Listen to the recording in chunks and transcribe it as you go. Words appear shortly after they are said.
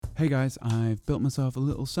Hey guys, I've built myself a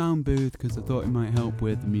little sound booth because I thought it might help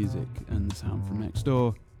with the music and the sound from next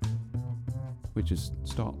door, which has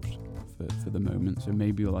stopped for the moment, so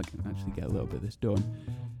maybe I can actually get a little bit of this done.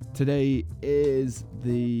 Today is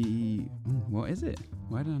what is it?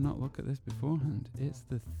 Why did I not look at this beforehand? It's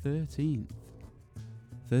the 13th.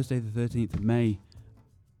 Thursday the 13th of May.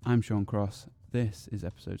 I'm Sean Cross. This is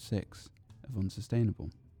episode 6 of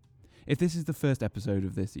Unsustainable. If this is the first episode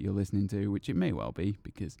of this that you're listening to, which it may well be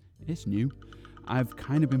because it's new, I've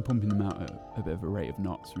kind of been pumping them out at a bit of a rate of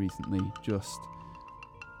knots recently, just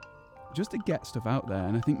to get stuff out there.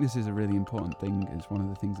 And I think this is a really important thing. It's one of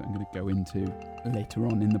the things that I'm going to go into later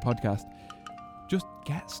on in the podcast. Just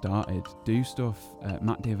get started, do stuff.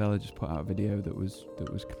 Matt D'Avella just put out a video that was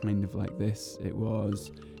kind of like this. It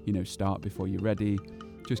was, start before you're ready.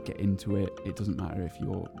 Just get into it. It doesn't matter if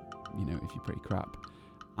you're pretty crap.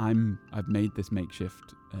 I've made this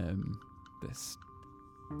makeshift, this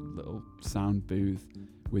little sound booth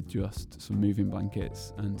with just some moving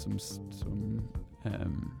blankets and some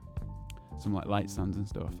like light stands and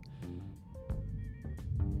stuff.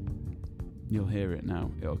 You'll hear it now.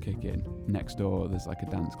 It'll kick in. Next door, there's like a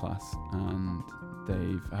dance class, and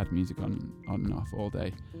they've had music on and off all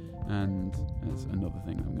day. And there's another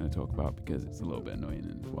thing I'm going to talk about because it's a little bit annoying,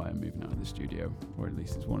 and it's why I'm moving out of the studio, or at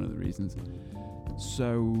least it's one of the reasons.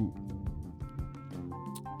 So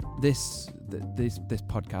this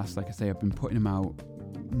podcast, like I say, I've been putting them out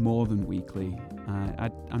more than weekly.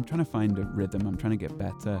 I'm trying to find a rhythm. I'm trying to get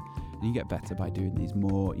better, and you get better by doing these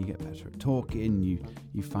more. You get better at talking.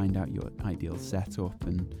 You find out your ideal setup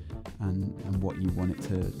and what you want it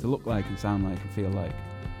to look like and sound like and feel like.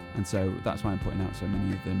 And so that's why I'm putting out so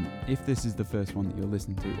many of them. If this is the first one that you're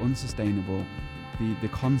listening to, Unsustainable, the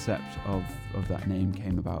concept of that name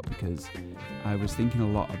came about because I was thinking a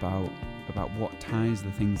lot about what ties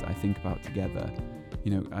the things I think about together.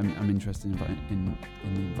 I'm interested in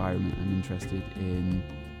the environment. I'm interested in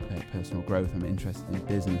personal growth. I'm interested in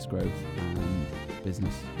business growth and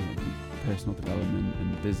business, personal development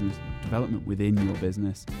and business development within your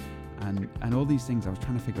business, and all these things. I was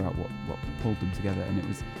trying to figure out what pulled them together, and it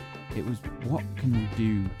was what can you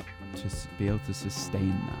do to be able to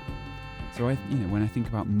sustain that. So when I think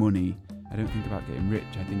about money, I don't think about getting rich.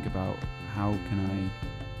 I think about how can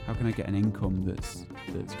I get an income that's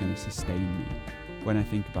going to sustain me. When I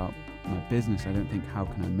think about my business, I don't think how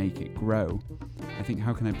can I make it grow. I think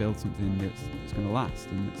how can I build something that's going to last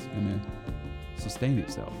and that's going to sustain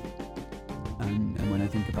itself. And when I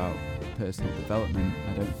think about personal development,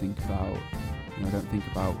 I think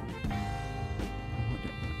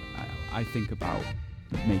about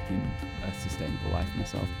making a sustainable life for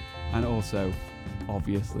myself. And also,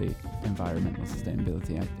 obviously, environmental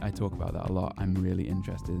sustainability. I talk about that a lot. I'm really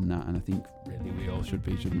interested in that, and I think really we all should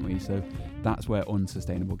be, shouldn't we? So that's where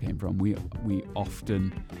unsustainable came from. We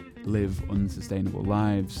often live unsustainable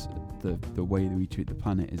lives. The way that we treat the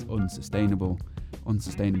planet is unsustainable.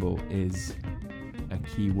 Unsustainable is a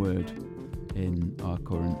key word in our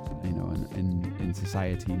current, in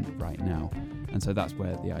society right now. And so that's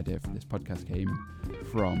where the idea for this podcast came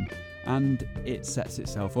from. And it sets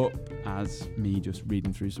itself up as me just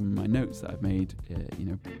reading through some of my notes that I've made,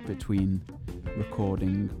 between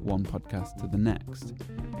recording one podcast to the next.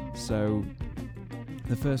 So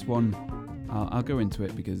the first one, I'll go into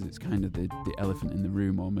it because it's kind of the elephant in the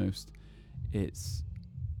room almost. I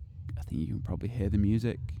think you can probably hear the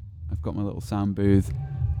music. I've got my little sound booth,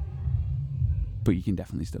 but you can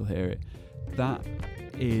definitely still hear it. That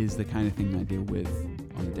is the kind of thing I deal with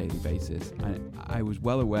on a daily basis. I was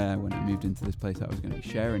well aware when I moved into this place that I was going to be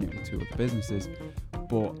sharing it with 2 other businesses,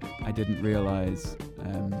 but I didn't realise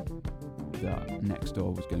that next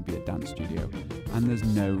door was going to be a dance studio, and there's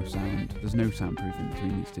no soundproofing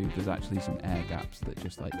between these two. There's actually some air gaps that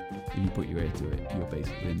just like if you put your ear to it, you're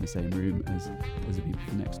basically in the same room as the people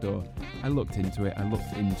from next door. I looked into it. I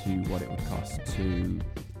looked into what it would cost to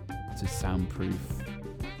soundproof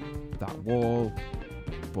that wall,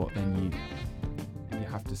 but then you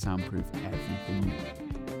have to soundproof everything.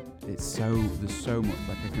 There's so much,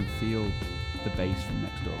 like I can feel the bass from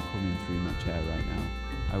next door coming through my chair right now.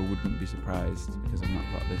 I wouldn't be surprised, because I've not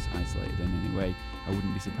got this isolated in any way, I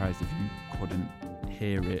wouldn't be surprised if you couldn't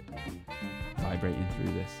hear it vibrating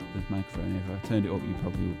through this microphone. If I turned it up, you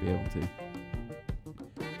probably would be able to.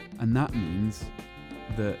 And that means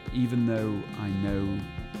that even though I know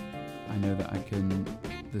that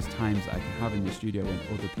there's times that I can have in the studio when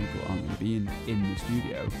other people aren't going to be in the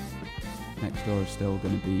studio, next door is still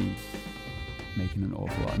going to be making an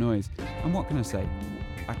awful lot of noise. And what can I say?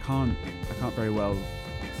 I can't very well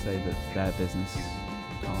say that their business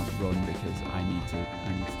can't run because I need to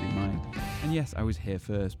do mine. And yes, I was here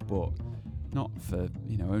first, but not for,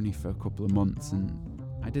 only for a couple of months, and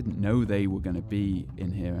I didn't know they were going to be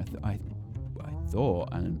in here. I thought,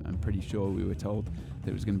 and I'm pretty sure we were told that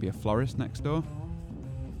it was going to be a florist next door.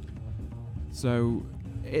 So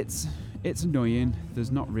it's annoying.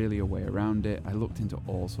 There's not really a way around it. I looked into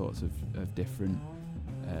all sorts of different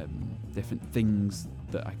things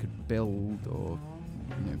that I could build or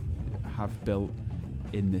have built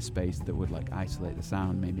in this space that would like isolate the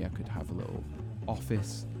sound. Maybe I could have a little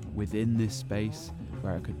office within this space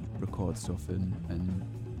where I could record stuff and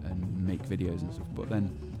make videos and stuff. But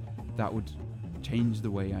then that would change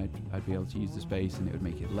the way I'd be able to use the space, and it would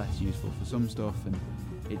make it less useful for some stuff. And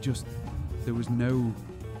there was no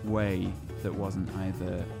way that wasn't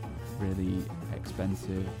either really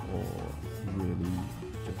expensive or really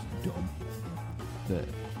just dumb that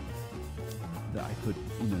I could,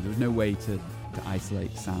 there was no way to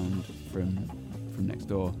isolate sound from next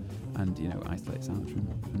door and isolate sounds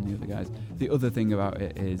from the other guys. The other thing about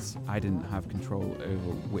it is I didn't have control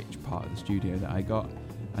over which part of the studio that I got,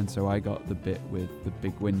 and so I got the bit with the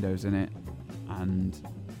big windows in it, and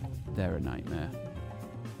they're a nightmare.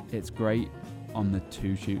 It's great on the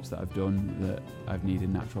 2 shoots that I've done that I've needed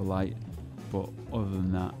natural light, but other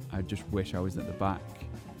than that I just wish I was at the back,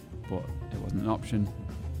 but it wasn't an option.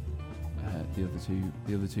 The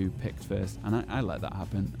other two picked first, and I let that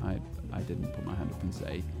happen. I didn't put my hand up and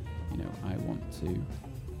say, I want to.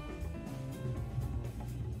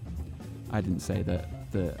 I didn't say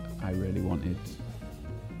that I really wanted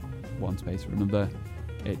one space or another.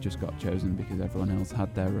 It just got chosen because everyone else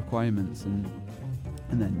had their requirements, and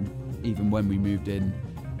then even when we moved in,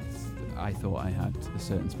 I thought I had a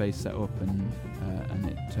certain space set up, and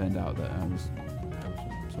it turned out that I was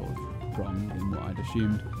sort of wrong in what I'd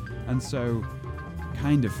assumed. And so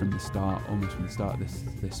kind of from the start,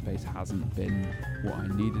 this space hasn't been what I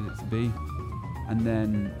needed it to be. And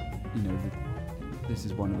then, this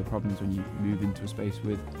is one of the problems when you move into a space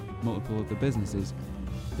with multiple other businesses.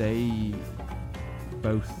 They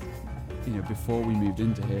both, before we moved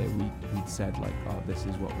into here, we'd said like, oh, this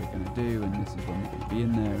is what we're going to do, and this is when we're going to be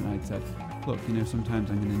in there. And I'd said, look,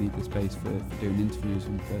 sometimes I'm going to need the space for doing interviews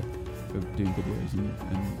and for doing videos, and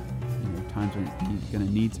times when it's going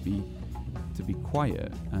to need to be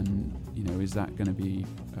quiet, and is that going to be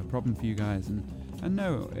a problem for you guys? And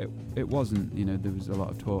no, it wasn't. There was a lot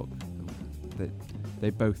of talk that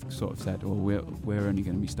they both sort of said, well, we're only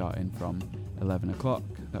going to be starting from 11 o'clock.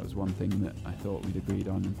 That was one thing that I thought we'd agreed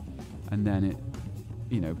on, and then it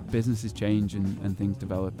businesses change and things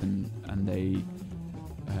develop, and they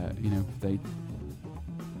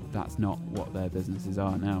that's not what their businesses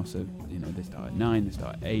are now. So they start at 9, they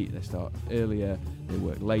start at 8, they start earlier, they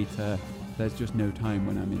work later. There's just no time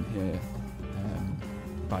when I'm in here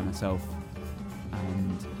by myself,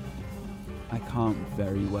 and I can't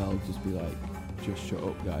very well just be like, just shut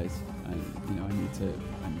up, guys, and I need to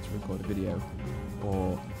record a video.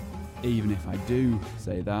 Or even if I do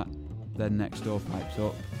say that, then next door pipes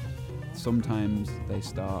up. Sometimes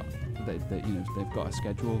they've got a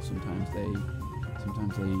schedule. Sometimes they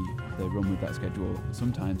run with that schedule.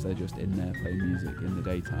 Sometimes they're just in there playing music in the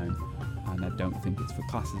daytime, and I don't think it's for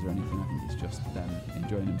classes or anything. I think it's just them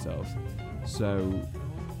enjoying themselves. So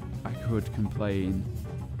I could complain,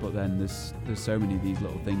 but then there's so many of these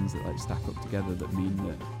little things that like stack up together that mean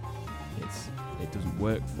that it doesn't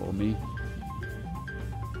work for me.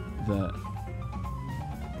 That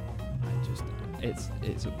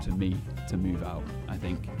it's up to me to move out, I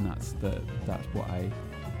think, and that's what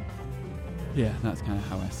that's kind of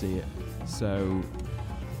how I see it. So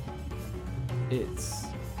it's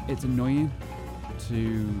annoying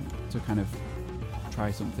to kind of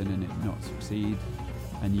try something and it not succeed,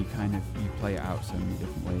 and you play it out so many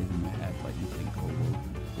different ways in your head. Like you think, oh well,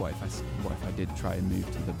 what if I did try and move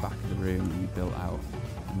to the back of the room and we built out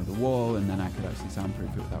another wall, and then I could actually soundproof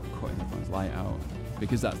it without cutting everyone's light out,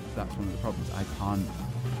 because that's one of the problems. I can't,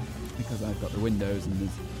 because I've got the windows and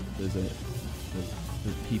there's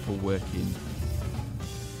people working.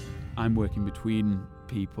 I'm working between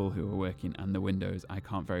people who are working and the windows. I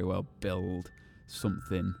can't very well build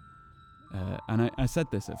something. And I said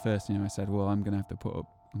this at first. I said, well, I'm gonna have to put up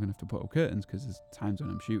curtains, because there's times when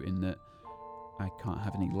I'm shooting that I can't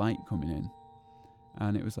have any light coming in.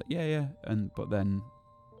 And it was like, yeah. But then,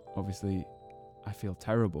 obviously, I feel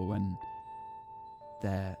terrible when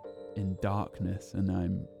they're in darkness and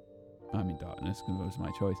I'm in darkness because it was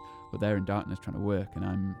my choice. But they're in darkness trying to work, and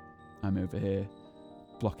I'm over here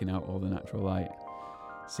blocking out all the natural light.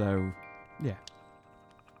 So, yeah,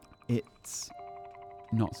 it's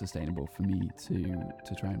not sustainable for me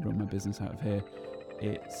to try and run my business out of here.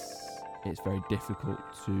 it's very difficult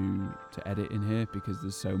to edit in here because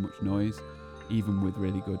there's so much noise. Even with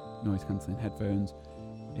really good noise cancelling headphones,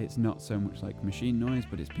 it's not so much like machine noise,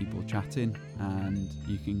 but it's people chatting, and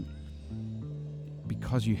you can,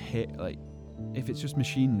 because you hit, like, if it's just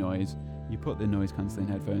machine noise, you put the noise cancelling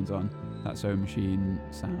headphones on, that sewing machine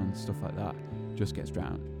sound, stuff like that, just gets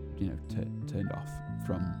drowned, turned off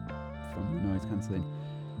from the noise cancelling.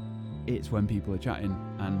 It's when people are chatting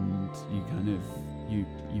and you kind of, you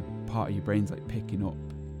part of your brain's like picking up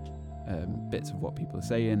bits of what people are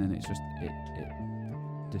saying, and it's just, it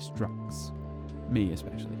distracts me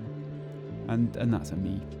especially, and that's a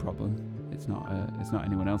me problem. It's not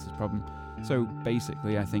anyone else's problem. So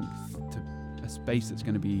basically, I think a space that's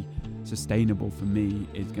going to be sustainable for me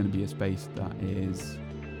is going to be a space that is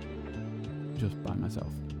just by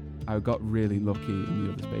myself. I got really lucky in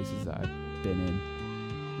the other spaces that I've been in,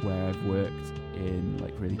 where I've worked in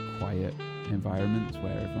like really quiet environments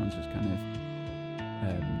where everyone's just kind of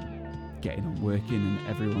getting on working, and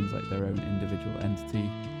everyone's like their own individual entity.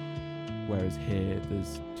 Whereas here,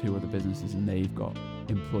 there's 2 other businesses and they've got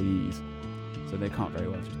employees, so they can't very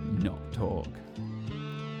well just not talk.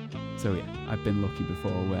 So yeah, I've been lucky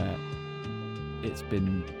before where it's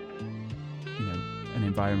been, an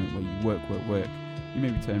environment where you work. You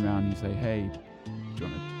maybe turn around and you say, hey, do you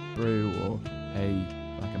want a brew? Or, hey,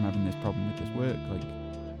 like, I'm having this problem with this work, like,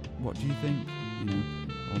 what do you think? Have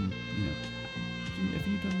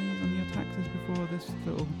you done these on your taxes before? This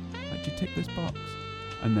little, like, do you tick this box?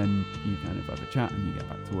 And then you kind of have a chat and you get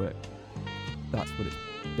back to work. That's what it's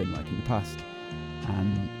been like in the past.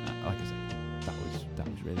 And like I say, that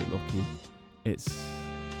was really lucky. It's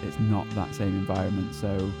not that same environment.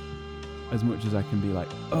 So as much as I can be like,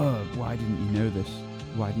 oh, why didn't you know this?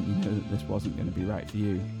 Why didn't you know that this wasn't going to be right for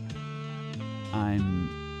you? I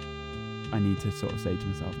need to sort of say to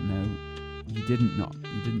myself, no, you didn't know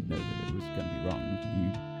that it was going to be wrong.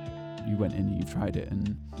 You went in and you tried it,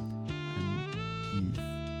 and you've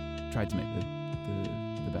tried to make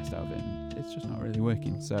the best out of it, and it's just not really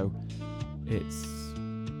working. So it's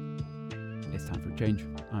time for a change.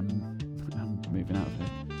 I'm moving out of here.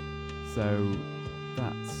 So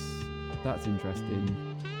that's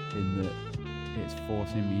interesting in that it's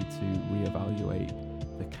forcing me to reevaluate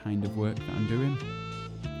the kind of work that I'm doing.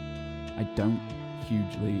 I don't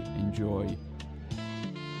hugely enjoy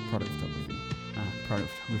product photography. Product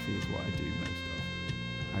photography is what I do most of.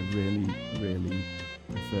 I really, really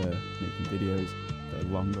prefer making videos. The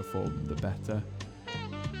longer form, the better.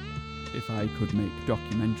 If I could make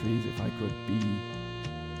documentaries,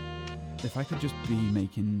 if I could just be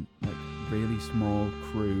making like really small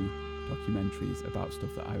crew documentaries about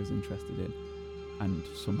stuff that I was interested in, and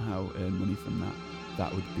somehow earn money from that,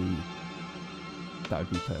 that would be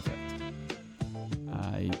perfect.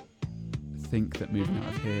 I think that moving out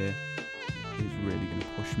of here is really going to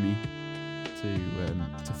push me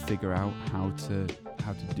to figure out how to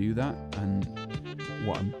do that. And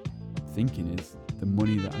what I'm thinking is the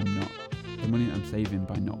money that I'm saving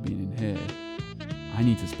by not being in here, I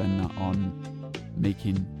need to spend that on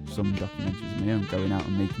making some documentaries of my own, going out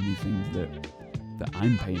and making these things that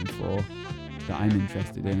I'm paying for, that I'm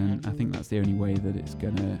interested in, and I think that's the only way that it's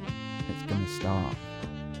gonna start.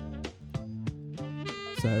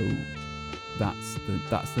 So that's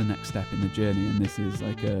the next step in the journey, and this is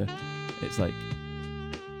like it's like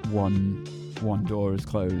one door is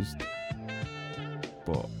closed,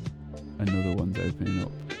 but another one's opening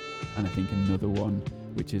up, and I think another one,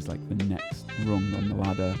 which is like the next rung on the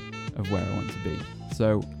ladder of where I want to be.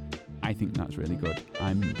 So I think that's really good.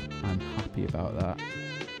 I'm happy about that,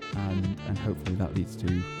 and hopefully that leads to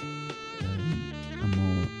a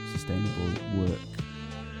more sustainable work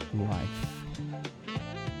life.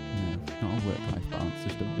 No, not a work-life balance,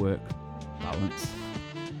 just a work balance.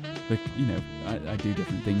 Like, I do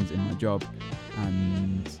different things in my job,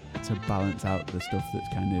 and to balance out the stuff that's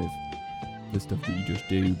kind of the stuff that you just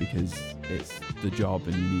do because it's the job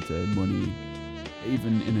and you need to earn money.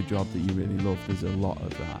 Even in a job that you really love, there's a lot of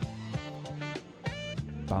that.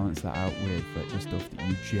 Balance that out with like the stuff that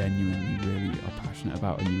you genuinely really are passionate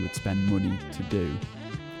about and you would spend money to do.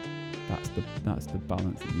 That's the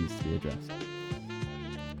balance that needs to be addressed.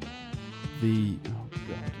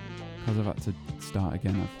 Because I've had to start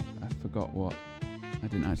again, I forgot what. I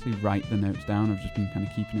didn't actually write the notes down. I've just been kind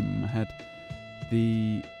of keeping them in my head.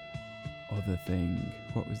 The other thing.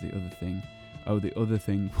 What was the other thing? Oh, the other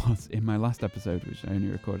thing was in my last episode, which I only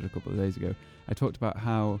recorded a couple of days ago, I talked about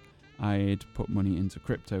how I'd put money into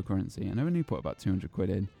cryptocurrency, and I only put about 200 quid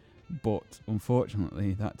in, but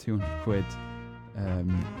unfortunately that 200 quid,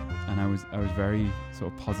 and I was very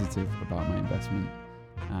sort of positive about my investment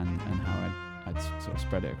and how I'd sort of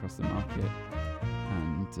spread it across the market,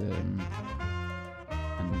 and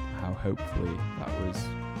how hopefully that was,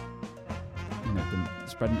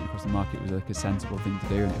 spreading it across the market was like a sensible thing to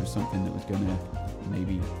do, and it was something that was going to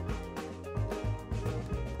maybe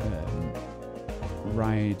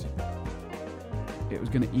it was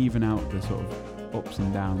going to even out the sort of ups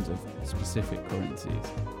and downs of specific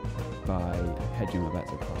currencies by hedging my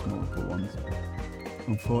bets across multiple ones.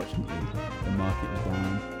 Unfortunately, the market was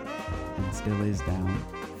down, and still is down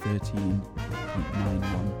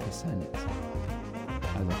 13.91%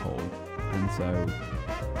 as a whole. And so,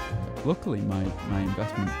 luckily, my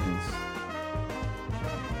investment is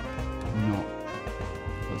not,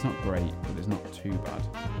 well, it's not great, but it's not too bad.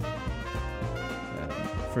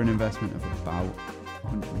 For an investment of about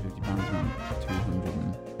 £150 on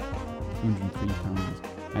 £203,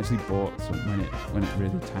 I actually bought some when it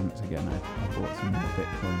really tanked again. I bought some more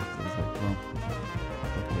Bitcoin. So I was like, well,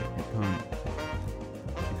 it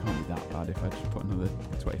can't be that bad if I just put another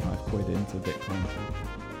 25 quid into Bitcoin.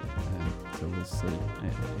 So we'll see.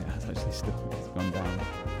 It has actually it's gone down.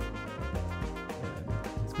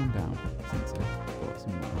 It's gone down since I bought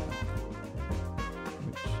some more,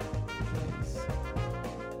 which is,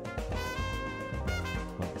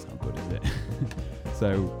 well, that's how good is it? So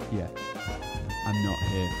yeah, I'm not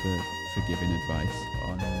here for giving advice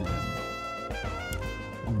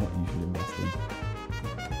on what you should invest in.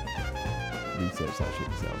 Research that shit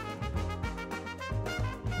yourself.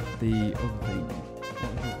 The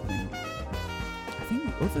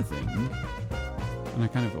other thing, and I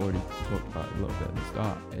kind of already talked about it a little bit at the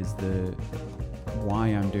start, is why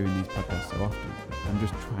I'm doing these podcasts so often. I'm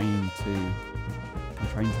just trying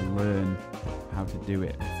to learn how to do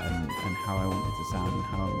it, and how I want it to sound, and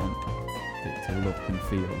how I want it to look and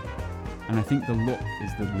feel. And I think the look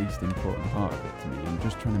is the least important part of it to me. I'm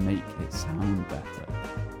just trying to make it sound better.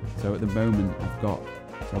 So at the moment I bought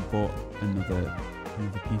another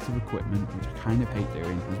piece of equipment, which I kind of hate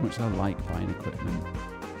doing. As much as I like buying equipment,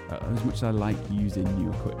 as much as I like using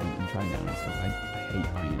new equipment and trying out stuff, I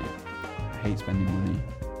hate buying it. I hate spending money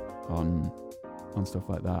on stuff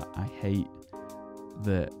like that. I hate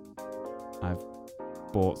that I've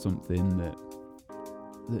bought something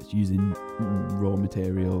that's using raw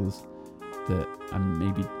materials that I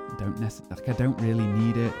maybe don't necessarily, I don't really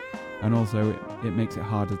need it. And also it makes it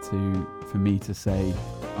harder for me to say,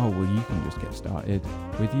 oh, well, you can just get started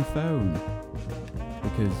with your phone.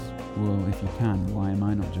 Because, well, if you can, why am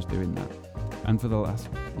I not just doing that? And for the last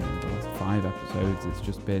 5 episodes, it's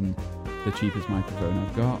just been the cheapest microphone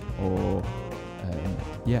I've got, or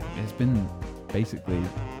it's been basically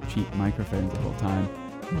cheap microphones the whole time.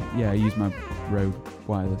 Yeah, I use my Rode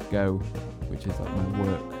Wireless Go, which is like my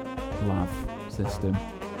work lav system,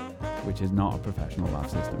 which is not a professional lav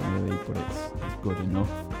system really, but it's good enough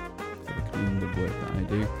for the kind of work that I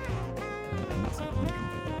do. And that's like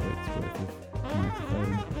 150 quid's worth of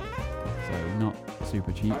microphone. So not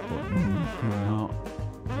super cheap, but not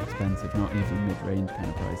expensive, not even mid-range kind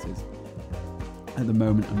of prices. At the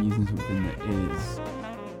moment I'm using something that is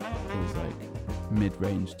like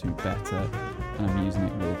mid-range to better, and I'm using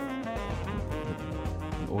it with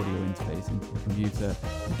the audio interface into the computer.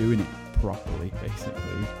 I'm doing it properly,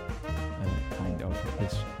 basically. Kind of.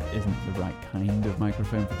 This isn't the right kind of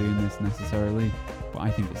microphone for doing this necessarily, but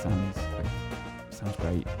I think it sounds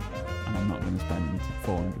great, and I'm not going to spend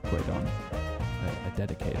 400 quid on a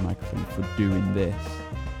dedicated microphone for doing this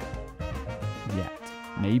yet.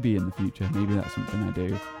 Maybe in the future, maybe that's something I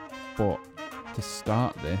do, but to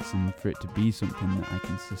start this and for it to be something that I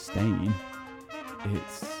can sustain,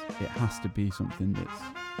 it has to be something that's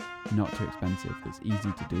not too expensive, that's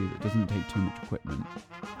easy to do, that doesn't take too much equipment,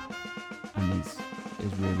 and is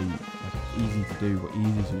really like easy to do, but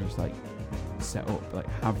easy to just like set up, like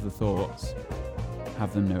have the thoughts,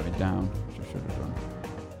 have them noted down, which I should have done,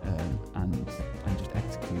 and just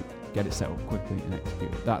execute, get it set up quickly and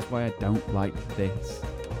execute. That's why I don't like this.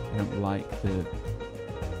 I don't like the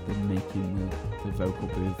making the vocal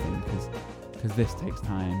booth thing, because this takes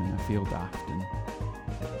time and I feel daft, and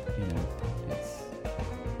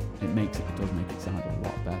it does make it sound a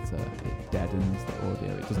lot better. It deadens the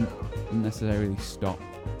audio. It doesn't necessarily stop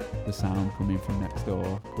the sound coming from next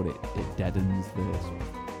door, but it deadens the sort of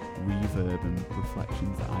reverb and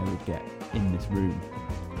reflections that I would get in this room.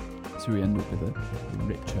 So we end up with a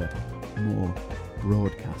richer, more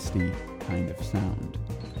broadcasty kind of sound.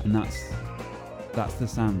 And that's the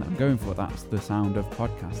sound that I'm going for. That's the sound of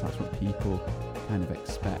podcasts. That's what people kind of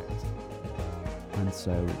expect. And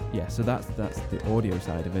so, yeah, so that's the audio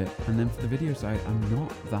side of it. And then for the video side, I'm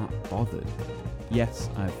not that bothered. Yes,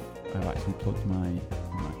 I've actually plugged my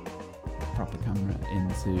proper camera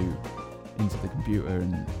into into the computer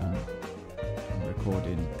and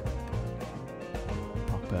recording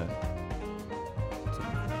proper sort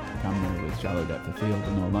of camera with shallow depth of field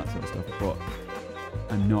and all that sort of stuff, but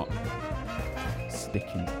I'm not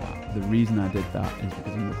sticking to that. The reason I did that is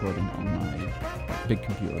because I'm recording on my big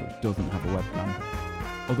computer that doesn't have a webcam.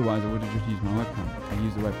 Otherwise I would have just used my webcam. I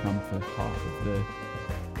used the webcam for half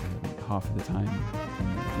of the time in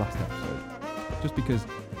the last episode, just because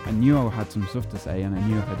I knew I had some stuff to say, and I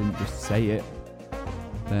knew if I didn't just say it,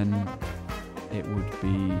 then it would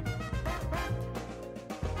be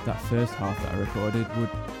that first half that I recorded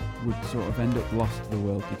would sort of end up lost to the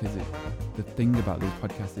world, because the thing about these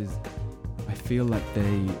podcasts is I feel like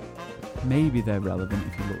maybe they're relevant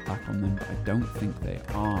if you look back on them, but I don't think they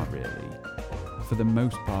are really. For the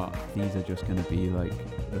most part, these are just going to be like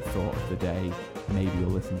the thought of the day. Maybe you'll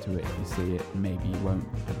listen to it if you see it, maybe you won't.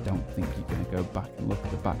 I don't think you're going to go back and look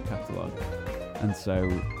at the back catalogue. And so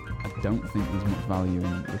I don't think there's much value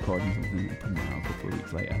in recording something and putting it out a couple of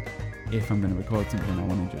weeks later. If I'm going to record something, I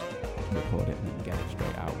want to just record it and then get it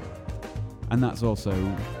straight out. And that's also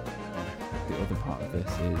the other part of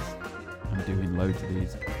this is I'm doing loads of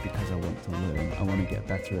these because I want to learn. I want to get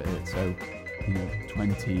better at it. So,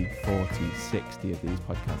 20, 40, 60 of these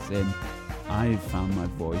podcasts in, I've found my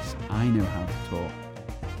voice. I know how to talk.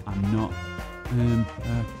 I'm not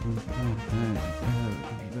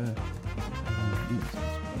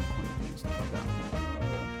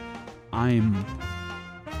I'm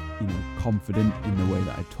confident in the way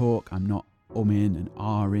that I talk. I'm not umming and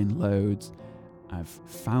ahhing loads. I've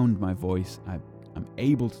found my voice. I'm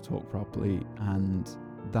able to talk properly, and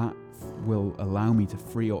that will allow me to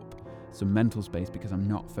free up some mental space, because I'm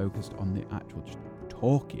not focused on the actual just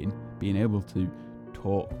talking, being able to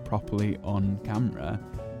talk properly on camera.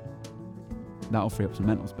 That'll free up some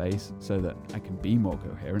mental space so that I can be more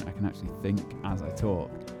coherent. I can actually think as I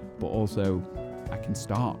talk, but also I can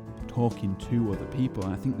start talking to other people.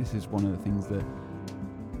 And I think this is one of the things that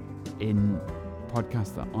in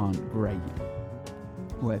podcasts that aren't great,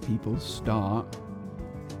 where people start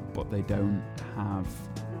but they don't have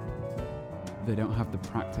the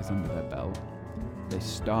practice under their belt. They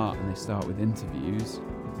start with interviews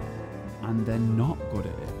and they're not good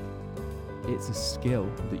at it. It's a skill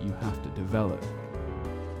that you have to develop,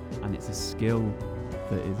 and it's a skill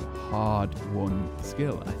that is a hard-won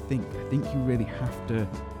skill. I think you really have to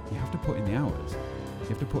put in the hours. You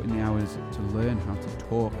have to put in the hours to learn how to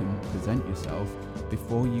talk and present yourself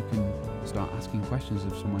before you can start asking questions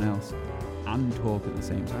of someone else and talk at the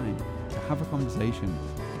same time. To have a conversation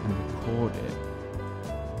and record it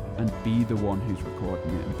and be the one who's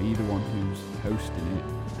recording it and be the one who's hosting it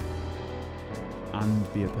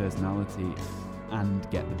and be a personality and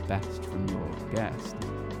get the best from your guest,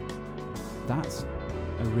 that's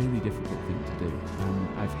a really difficult thing to do. And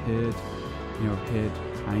I've heard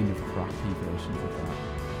kind of crappy versions of that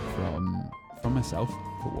from myself,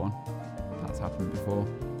 for one. That's happened before.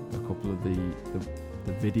 A couple of the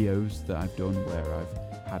videos that I've done where I've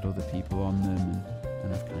had other people on them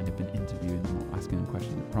and I've kind of been interviewing them or asking them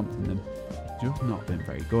questions and prompting them, just not been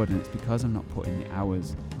very good. And it's because I'm not putting the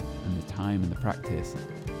hours and the time and the practice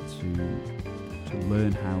to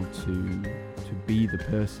learn how to be the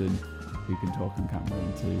person who can talk on camera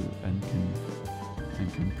and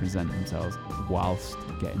can present themselves whilst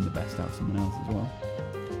getting the best out of someone else as well.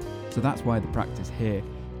 So that's why the practice here.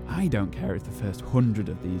 I don't care if the first 100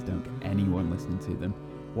 of these don't get anyone listening to them.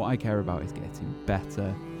 What I care about is getting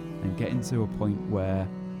better and getting to a point where,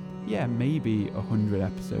 maybe 100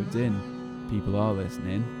 episodes in, people are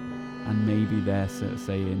listening, and maybe they're sort of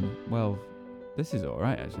saying, well, this is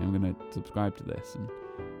alright actually, I'm going to subscribe to this.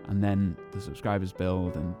 And then the subscribers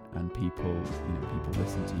build and people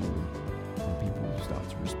listen to you, and people start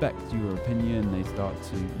to respect your opinion. You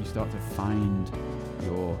start to find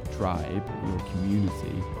your tribe, your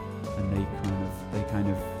community, and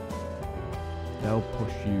they'll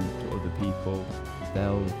push you to other people.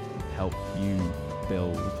 They'll help you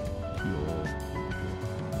build your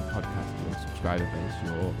podcast, your subscriber base,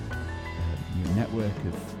 your network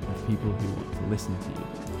of people who want to listen to you,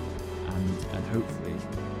 and hopefully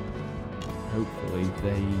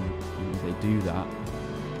they do that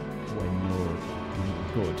when you're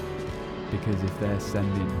good. Because if they're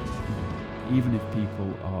sending, even if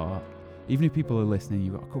people are listening,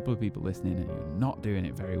 you've got a couple of people listening and you're not doing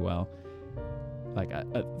it very well, like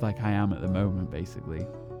I am at the moment basically,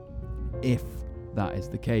 if that is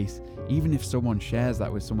the case, even if someone shares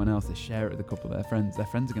that with someone else, they share it with a couple of their friends are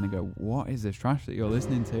going to go, what is this trash that you're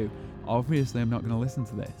listening to? Obviously I'm not going to listen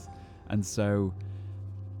to this. And so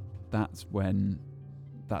that's when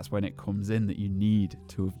that's when it comes in that you need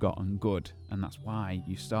to have gotten good, and that's why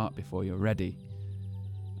you start before you're ready.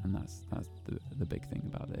 And that's the big thing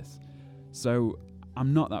about this. So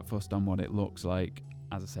I'm not that fussed on what it looks like.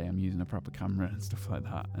 As I say, I'm using a proper camera and stuff like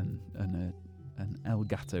that, and an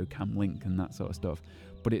Elgato Cam Link and that sort of stuff.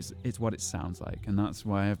 But it's what it sounds like, and that's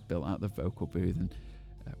why I've built out the vocal booth. And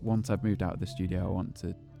once I've moved out of the studio, I want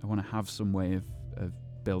to have some way of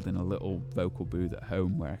building a little vocal booth at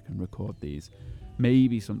home where I can record these.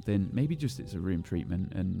 Maybe just it's a room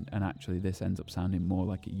treatment, and actually this ends up sounding more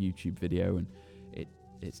like a YouTube video, and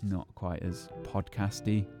it's not quite as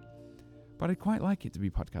podcasty. But I'd quite like it to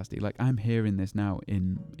be podcasty. Like, I'm hearing this now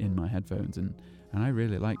in my headphones, and I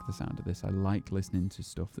really like the sound of this. I like listening to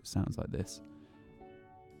stuff that sounds like this.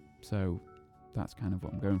 So that's kind of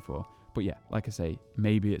what I'm going for. But yeah, like I say,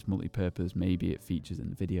 maybe it's multi-purpose, maybe it features in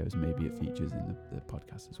the videos, maybe it features in the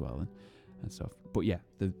podcast as well and stuff. But yeah,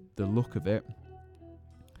 the look of it,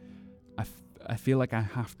 I feel like I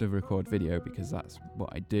have to record video because that's what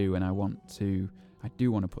I do, and I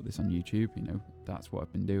do want to put this on YouTube, that's what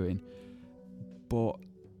I've been doing. But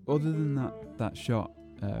other than that shot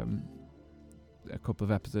a couple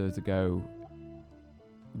of episodes ago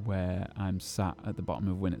where I'm sat at the bottom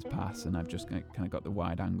of Winnett's Pass and I've just kind of got the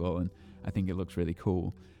wide angle, and I think it looks really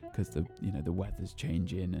cool because the weather's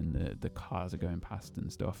changing and the cars are going past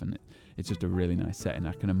and stuff, and it's just a really nice setting.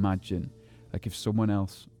 I can imagine, like, if someone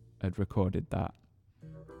else had recorded that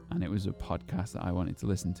and it was a podcast that I wanted to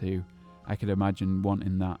listen to, I could imagine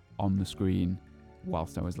wanting that on the screen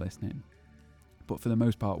whilst I was listening. But for the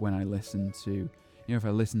most part, when I listen to, if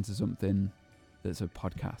I listen to something that's a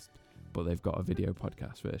podcast but they've got a video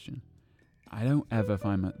podcast version, I don't ever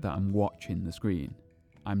find that I'm watching the screen.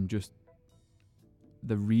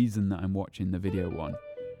 The reason that I'm watching the video one,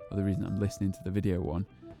 or the reason I'm listening to the video one,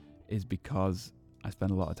 is because I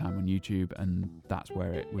spend a lot of time on YouTube, and that's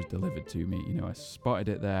where it was delivered to me. I spotted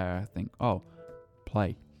it there, I think, oh,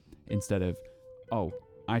 play. Instead of, oh,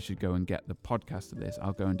 I should go and get the podcast of this,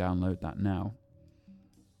 I'll go and download that now.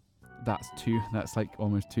 That's like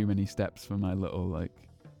almost too many steps for my little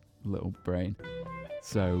brain.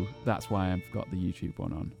 So that's why I've got the YouTube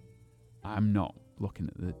one on. I'm not looking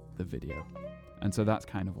at the video. And so that's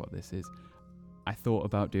kind of what this is. I thought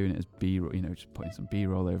about doing it as B-roll, just putting some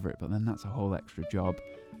B-roll over it, but then that's a whole extra job.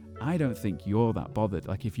 I don't think you're that bothered.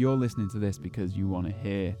 Like, if you're listening to this because you want to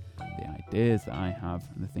hear the ideas that I have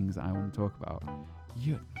and the things that I want to talk about,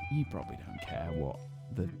 you probably don't care what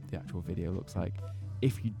the actual video looks like.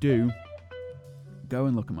 If you do, go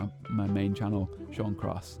and look at my main channel, Sean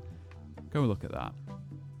Cross. Go and look at that.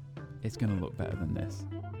 It's going to look better than this.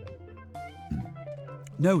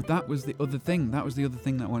 No, that was the other thing. That was the other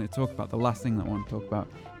thing that I wanted to talk about. The last thing that I want to talk about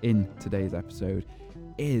in today's episode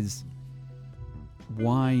is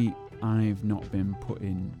why I've not been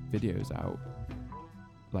putting videos out,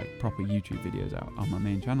 like proper YouTube videos out on my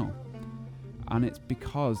main channel. And it's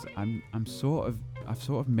because I've sort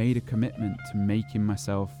of made a commitment to making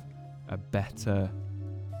myself a better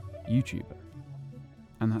YouTuber.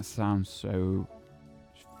 And that sounds so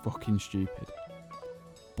fucking stupid.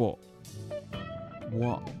 But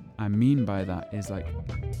what I mean by that is, like,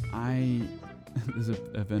 there's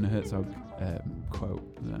a Werner Herzog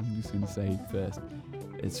quote that I'm just going to say first.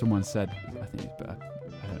 Someone said, I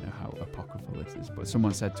don't know how apocryphal this is, but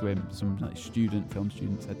someone said to him, some like film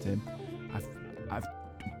student said to him, I've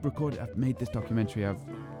made this documentary,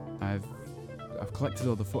 I've collected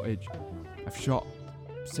all the footage, I've shot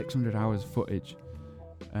 600 hours of footage.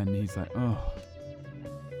 And he's like, oh,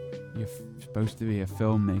 you're supposed to be a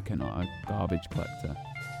filmmaker, not a garbage collector.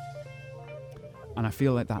 And I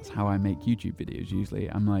feel like that's how I make YouTube videos usually.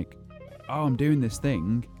 I'm like, oh, I'm doing this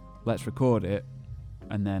thing, let's record it.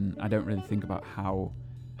 And then I don't really think about how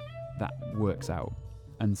that works out.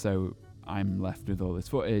 And so I'm left with all this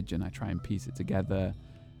footage and I try and piece it together.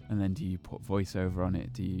 And then do you put voiceover on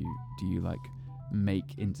it? Do you like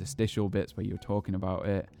make interstitial bits where you're talking about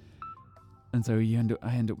it? And so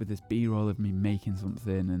I end up with this B-roll of me making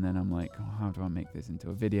something, and then I'm like, oh, how do I make this into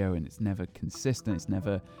a video? And it's never consistent, it's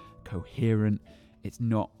never coherent, it's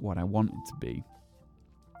not what I want it to be.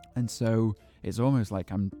 And so it's almost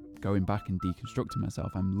like I'm going back and deconstructing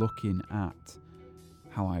myself. I'm looking at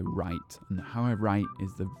how I write, and how I write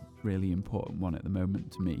is the really important one at the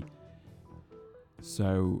moment to me.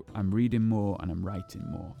 So I'm reading more and I'm writing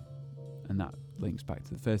more. And that links back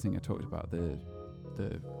to the first thing I talked about, the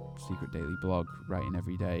secret daily blog, writing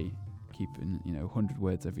every day, keeping 100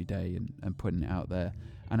 words every day and putting it out there.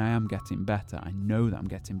 And I am getting better. I know that I'm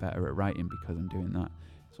getting better at writing because I'm doing that.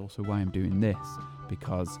 It's also why I'm doing this,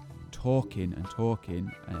 because talking and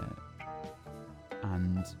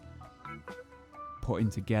putting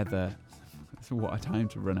together, what a time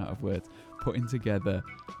to run out of words, putting together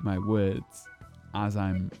my words as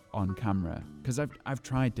I'm on camera. Because I've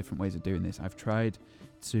tried different ways of doing this. I've tried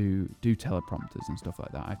to do teleprompters and stuff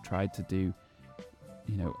like that. I've tried to do,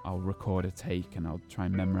 I'll record a take and I'll try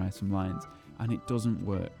and memorize some lines, and it doesn't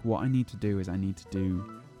work. What I need to do is I need to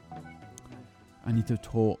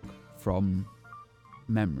talk from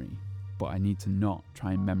memory, but I need to not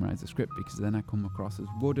try and memorize the script, because then I come across as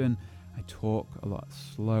wooden. I talk a lot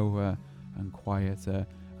slower and quieter,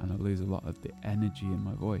 and I lose a lot of the energy in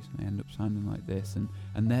my voice, and I end up sounding like this. And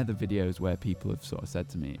they're the videos where people have sort of said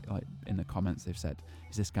to me, like in the comments, they've said,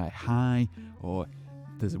 is this guy high? Or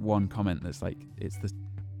there's one comment that's like, it's the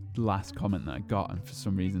last comment that I got, and for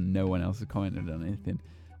some reason no one else has commented on anything,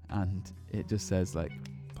 and it just says like,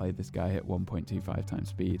 play this guy at 1.25 times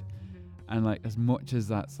speed. And like, as much as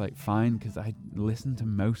that's like fine, because I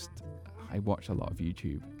watch a lot of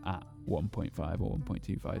YouTube at 1.5 or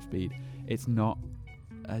 1.25 speed, it's not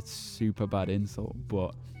a super bad insult,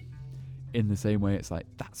 but in the same way, it's like,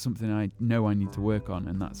 that's something I know I need to work on,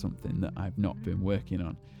 and that's something that I've not been working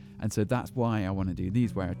on. And so that's why I want to do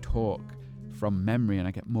these, where I talk from memory and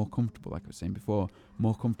I get more comfortable, like I was saying before,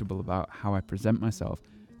 more comfortable about how I present myself,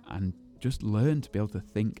 and just learn to be able to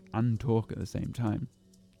think and talk at the same time.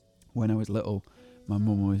 When I was little, my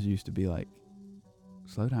mum always used to be like,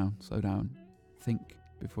 slow down, think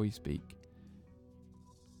before you speak.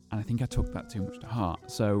 And I think I took that too much to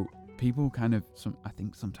heart. So people I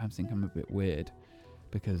think sometimes think I'm a bit weird,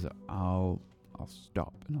 because I'll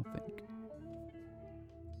stop and I'll think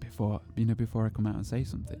before I come out and say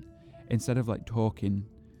something. Instead of like talking,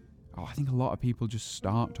 I think a lot of people just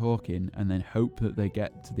start talking and then hope that they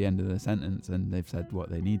get to the end of the sentence and they've said what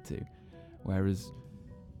they need to. Whereas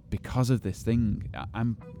because of this thing,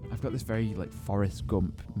 I've got this very like Forrest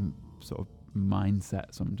Gump sort of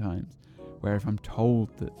mindset sometimes, where if I'm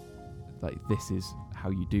told that like this is how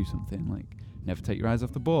you do something, like never take your eyes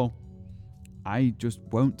off the ball, I just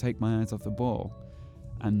won't take my eyes off the ball.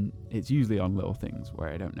 And it's usually on little things where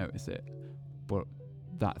I don't notice it. But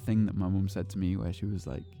that thing that my mum said to me, where she was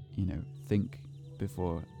like, think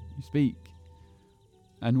before you speak.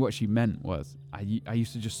 And what she meant was, I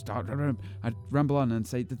used to just start, I'd ramble on and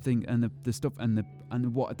say the thing and the stuff and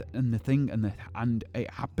what and the thing and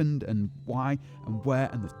it happened and why and where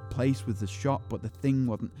and the place was the shot, but the thing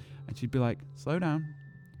wasn't. And she'd be like, slow down,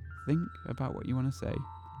 think about what you want to say,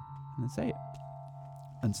 and then say it.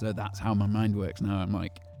 And so that's how my mind works now. I'm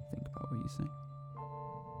like, think about what you say,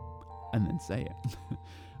 and then say it.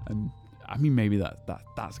 And I mean, maybe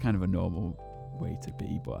that's kind of a normal way to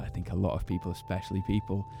be, but I think a lot of people, especially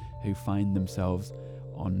people who find themselves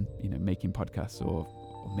on making podcasts or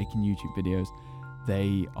making YouTube videos,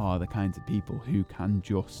 they are the kinds of people who can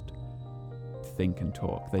just think and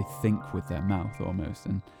talk. They think with their mouth almost,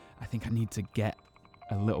 and I think I need to get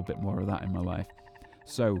a little bit more of that in my life.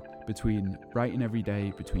 So between writing every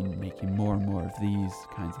day, between making more and more of these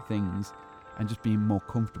kinds of things, and just being more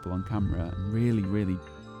comfortable on camera and really, really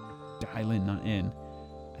dialing that in,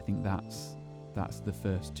 I think that's the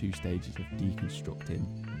first 2 stages of deconstructing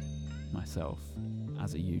myself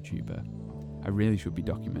as a YouTuber. I really should be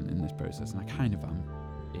documenting this process, and I kind of am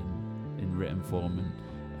in written form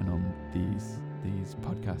and on these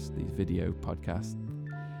podcasts, these video podcast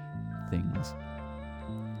things.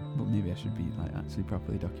 But maybe I should be like actually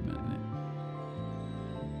properly documenting it.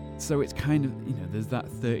 So it's kind of, there's that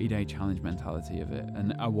 30-day challenge mentality of it.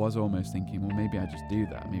 And I was almost thinking, well, maybe I just do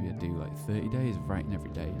that. Maybe I do like 30 days of writing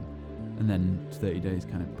every day. And then 30 days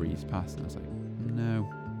kind of breezed past. And I was like, no,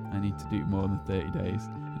 I need to do more than 30 days.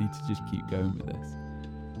 I need to just keep going with this.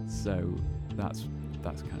 So that's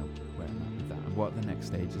kind of where I'm at with that. And what the next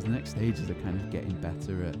stage is. The next stages are kind of getting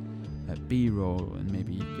better at B-roll, and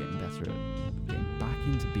maybe getting better at getting back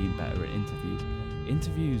into being better at interviews.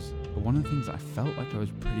 Interviews are one of the things that I felt like I was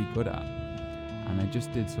pretty good at, and I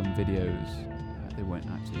just did some videos. They weren't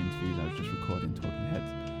actually interviews, I was just recording talking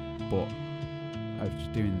heads, but I was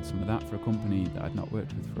just doing some of that for a company that I'd not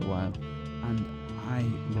worked with for a while, and I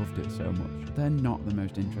loved it so much. They're not the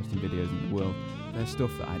most interesting videos in the world. They're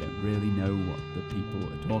stuff that I don't really know what the people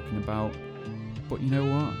are talking about, but you know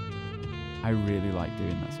what? I really like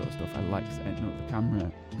doing that sort of stuff. I like setting up the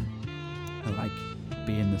camera. I like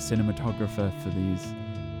being the cinematographer for these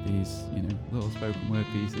little spoken word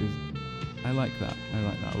pieces. I like that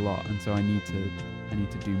a lot, and so I need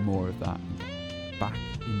to do more of that, back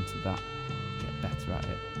into that, get better at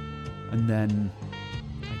it. And then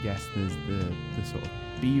I guess there's the sort of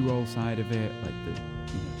B-roll side of it, like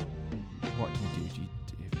what do you do? Do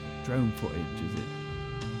you do drone footage?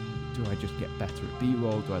 Do I just get better at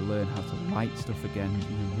B-roll? Do I learn how to light stuff again?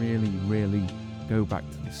 Really, really go back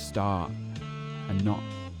to the start and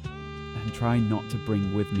try not to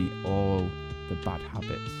bring with me all the bad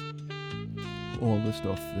habits, all the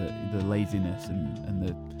stuff, the laziness and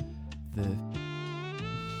the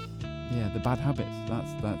bad habits.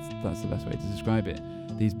 That's the best way to describe it.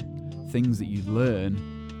 These things that you learn,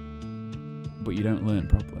 but you don't learn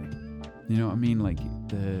properly. You know what I mean? Like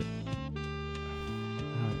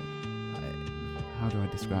how do I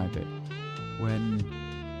describe it? When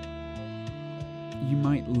you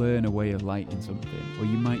might learn a way of lighting something, or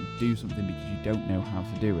you might do something because you don't know how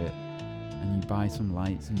to do it, and you buy some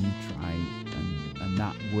lights and you try, and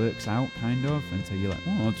that works out kind of, and so you're like,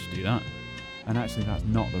 well, I'll just do that. And actually that's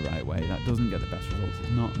not the right way. That doesn't get the best results.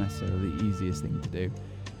 It's not necessarily the easiest thing to do.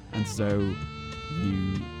 And so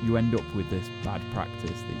you end up with this bad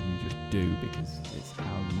practice that you just do because it's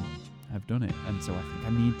how you have done it. And so I think I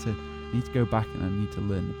need to go back and I need to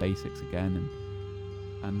learn the basics again,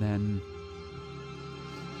 and then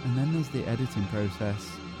there's the editing process,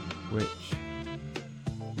 which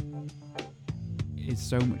is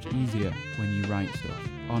so much easier when you write stuff.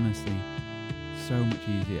 Honestly, so much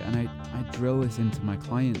easier. And I drill this into my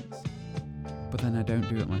clients, but then I don't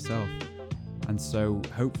do it myself. And so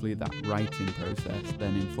hopefully that writing process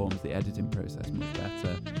then informs the editing process much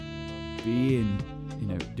better.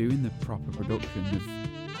 Doing the proper production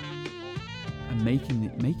and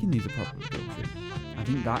making these a proper production. I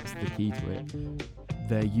think that's the key to it.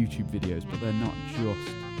 They're YouTube videos, but they're not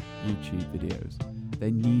just YouTube videos.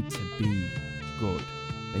 They need to be good.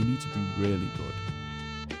 They need to be really good.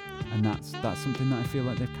 And that's something that I feel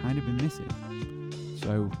like they've kind of been missing.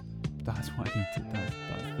 So that's what I need to. That's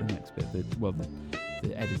the next bit.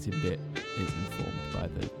 The editing bit is informed by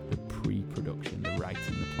the pre-production, the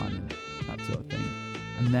writing, the planning, that sort of thing.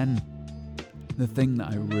 And then the thing that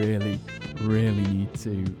I really, really need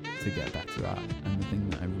to get better at, and the thing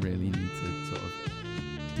that I really need to sort of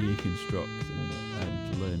deconstruct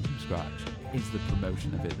and learn from scratch, is the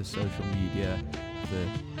promotion of it, the social media,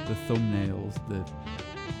 the thumbnails,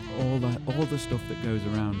 all the stuff that goes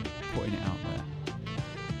around putting it out there.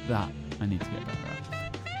 That I need to get better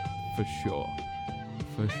at, for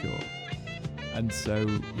sure. And so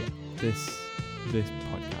yeah, this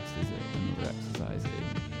podcast is another exercise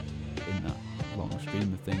in that long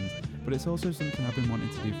stream of things, but it's also something I've been wanting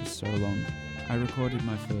to do for so long. I recorded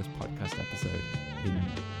my first podcast episode in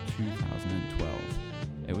 2012.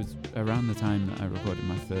 It was around the time that I recorded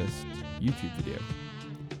my first YouTube video,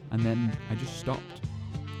 and then I just stopped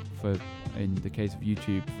in the case of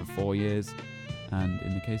YouTube for 4 years, and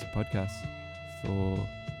in the case of podcasts for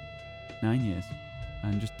 9 years,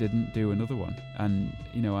 and just didn't do another one. And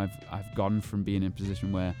I've gone from being in a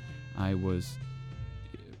position where I was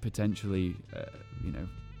potentially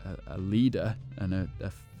a leader and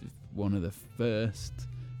one of the first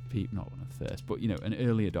people, not one of the first, but an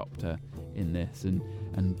early adopter in this, and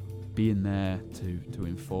being there to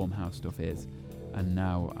inform how stuff is. And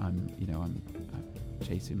now I'm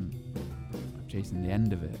chasing the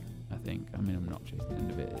end of it. I think. I mean, I'm not chasing the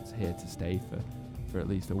end of it. It's here to stay for at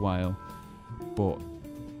least a while, but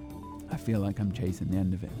I feel like I'm chasing the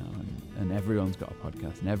end of it now. And everyone's got a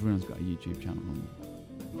podcast, and everyone's got a YouTube channel. And,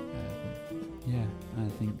 I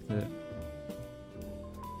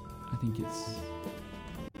think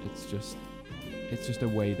it's just a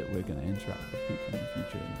way that we're going to interact with people in the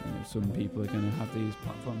future. Some people are going to have these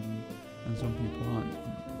platforms, and some people aren't.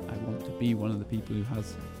 I want to be one of the people who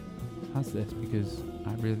has this because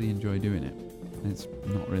I really enjoy doing it. And it's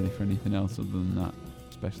not really for anything else other than that,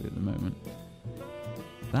 especially at the moment.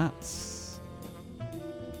 That's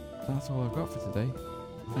all I've got for today.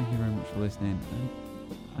 Thank you very much for listening.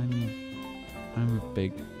 I'm a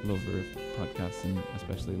big lover of podcasts, and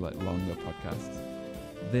especially like longer podcasts.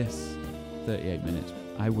 This 38 minutes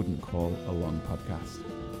I wouldn't call a long podcast.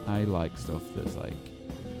 I like stuff that's like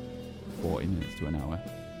 40 minutes to an hour.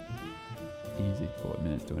 Easy 40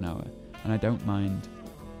 minutes to an hour. And I don't mind,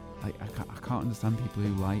 like I can't understand people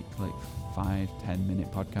who like 5-10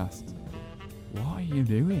 minute podcasts. What are you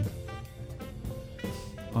doing?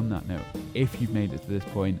 On that note, if you've made it to this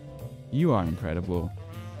point, you are incredible.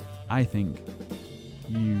 I think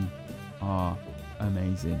you are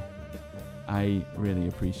amazing. I really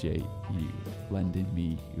appreciate you lending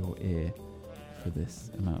me your ear for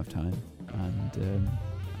this amount of time, and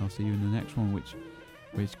I'll see you in the next one,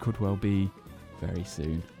 which could well be very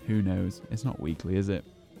soon. Who knows? It's not weekly, is it?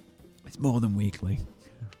 It's more than weekly.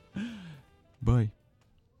 Bye.